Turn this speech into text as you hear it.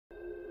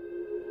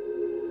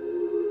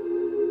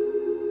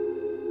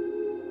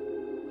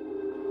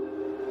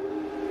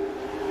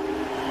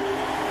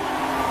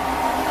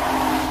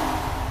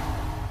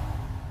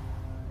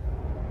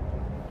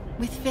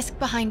Fisk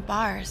behind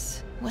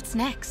bars. What's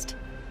next?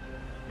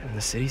 And the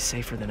city's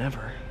safer than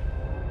ever.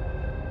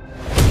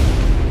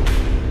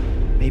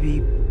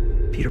 Maybe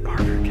Peter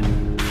Parker can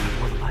have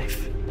more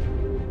life.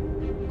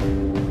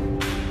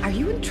 Are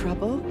you in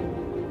trouble?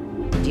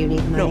 Do you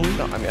need money?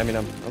 No, I mean,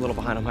 I'm a little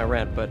behind on my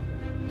rent, but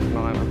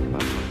no, I'm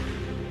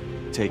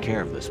fine. Take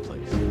care of this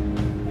place.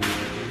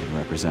 It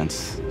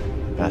represents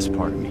the best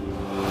part of me.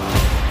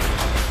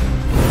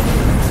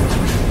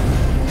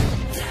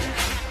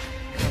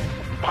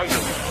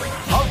 Finally,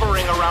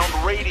 hovering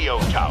around radio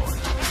towers.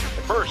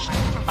 At first,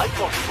 I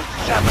thought it was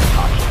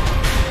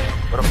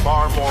sabotage, but a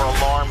far more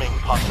alarming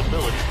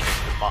possibility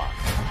came to mind.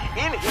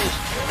 In his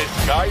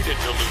misguided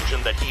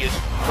delusion that he is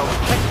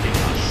protecting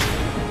us,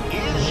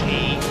 is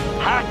he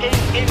hacking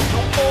into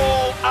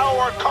all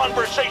our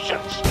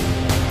conversations?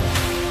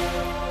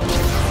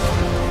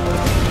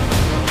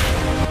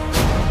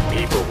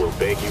 People will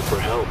beg you for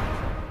help,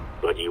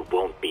 but you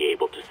won't be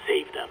able to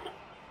save them.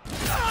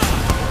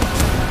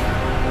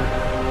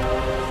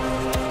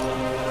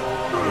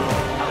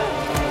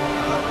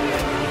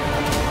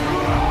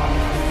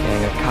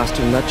 Gang of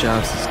costume nut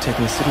jobs is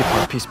taking the city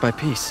apart piece by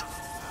piece.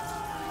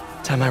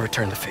 Time I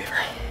return the favor.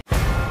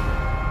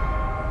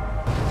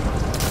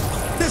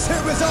 This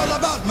here is all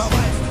about my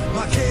wife,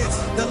 my kids,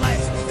 the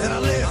life that I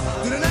live.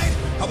 Through the night,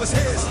 I was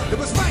his. It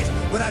was right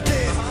what I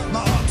did.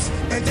 My ups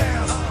and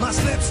downs, my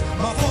slips,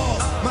 my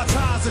falls, my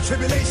trials and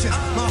tribulations,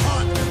 my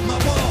heart, my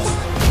balls.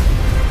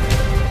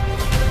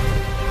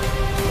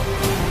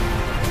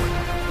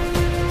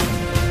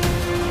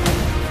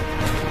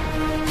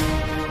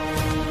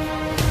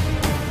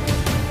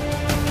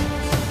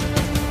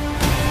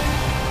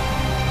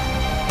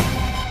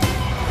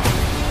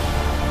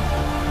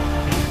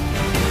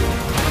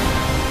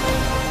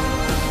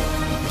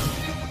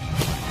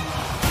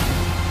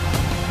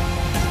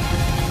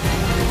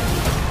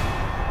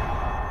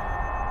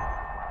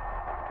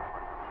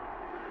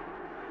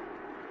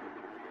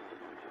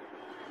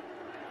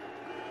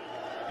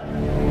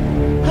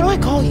 How do I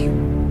call you?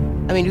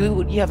 I mean,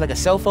 you have like a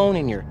cell phone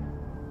in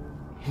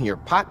your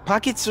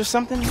pockets or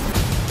something?